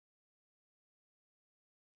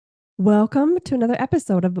Welcome to another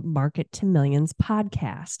episode of Market to Millions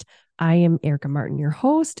podcast. I am Erica Martin, your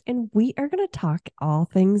host, and we are going to talk all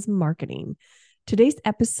things marketing. Today's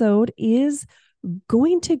episode is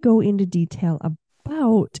going to go into detail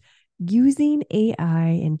about using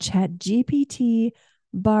AI and ChatGPT,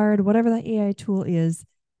 Bard, whatever that AI tool is,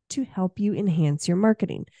 to help you enhance your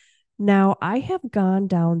marketing. Now, I have gone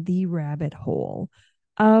down the rabbit hole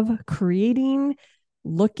of creating,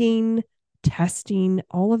 looking, testing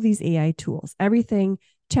all of these AI tools, everything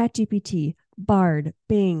ChatGPT, Bard,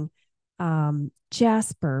 Bing,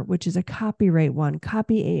 Jasper, which is a copyright one,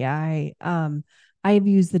 Copy AI. I have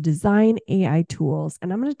used the design AI tools,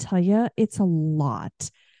 and I'm going to tell you, it's a lot.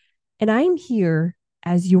 And I'm here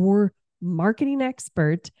as your marketing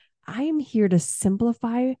expert. I am here to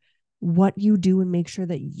simplify what you do and make sure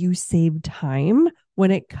that you save time when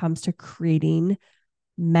it comes to creating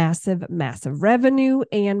massive revenue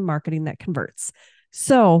and marketing that converts.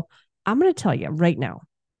 So I'm going to tell you right now,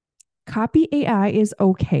 Copy AI is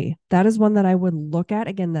okay. That is one that I would look at.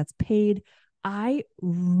 Again, that's paid. I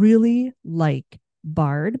really like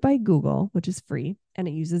Bard by Google, which is free and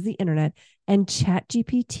it uses the internet, and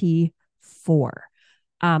ChatGPT 4.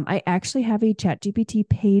 I actually have a ChatGPT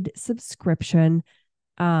paid subscription.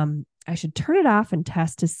 I should turn it off and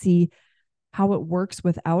test to see how it works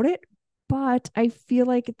without it. But I feel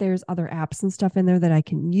like there's other apps and stuff in there that I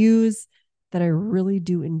can use that I really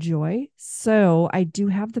do enjoy. So I do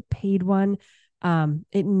have the paid one.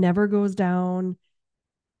 It never goes down.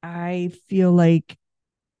 I feel like,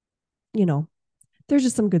 you know, there's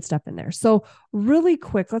just some good stuff in there. So really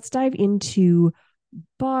quick, let's dive into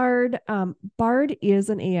Bard. Bard is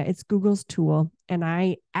an AI, it's Google's tool. And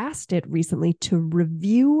I asked it recently to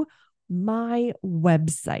review my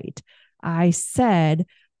website. I said,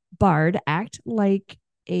 Bard, act like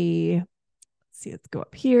let's go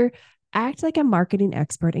up here, act like a marketing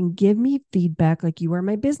expert and give me feedback like you are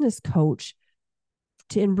my business coach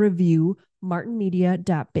to review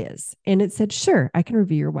martinmedia.biz. And it said, sure, I can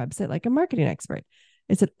review your website like a marketing expert.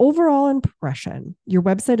 It said, overall impression, your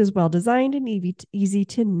website is well designed and easy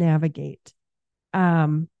to navigate.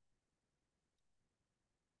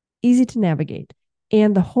 Easy to navigate.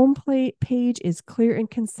 And the home page is clear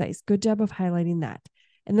and concise. Good job of highlighting that.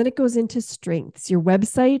 And then it goes into strengths. Your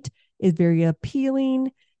website is very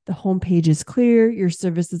appealing. The homepage is clear. Your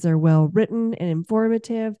services are well written and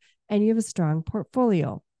informative, and you have a strong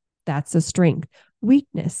portfolio. That's a strength.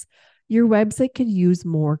 Weakness. Your website could use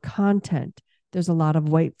more content. There's a lot of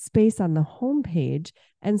white space on the homepage,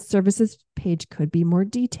 and services page could be more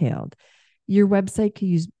detailed. Your website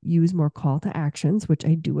could use more call to actions, which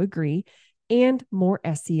I do agree, and more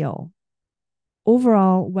SEO.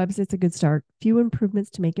 Overall, website's a good start. Few improvements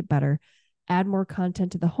to make it better. Add more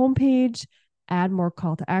content to the homepage, add more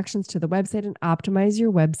call to actions to the website, and optimize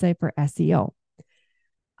your website for SEO.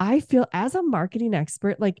 I feel as a marketing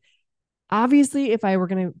expert, like obviously, if I were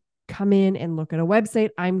going to come in and look at a website,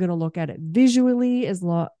 I'm going to look at it visually as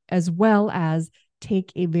well as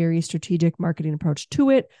take a very strategic marketing approach to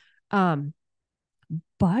it.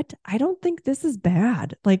 But I don't think this is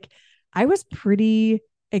bad. Like I was pretty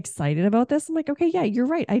excited about this. I'm like, okay, yeah, you're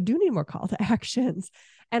right. I do need more call to actions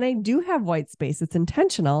and I do have white space. It's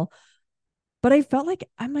intentional, but I felt like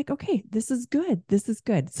I'm like, okay, this is good. This is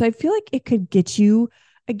good. So I feel like it could get you,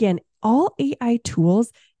 again, all AI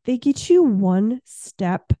tools, they get you one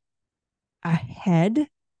step ahead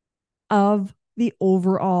of the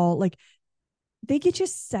overall, like they get you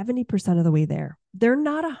 70% of the way there. They're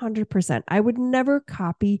not 100%. I would never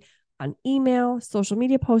copy an email, social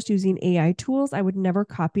media post using AI tools. I would never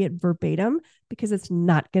copy it verbatim because it's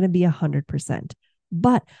not going to be 100%.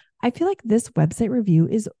 But I feel like this website review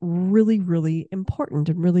is really, really important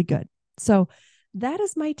and really good. So that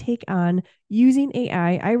is my take on using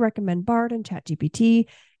AI. I recommend Bard and ChatGPT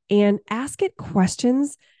and ask it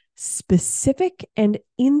questions specific and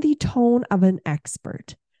in the tone of an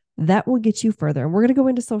expert. That will get you further. And we're going to go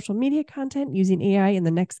into social media content using AI in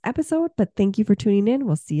the next episode. But thank you for tuning in.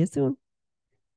 We'll see you soon.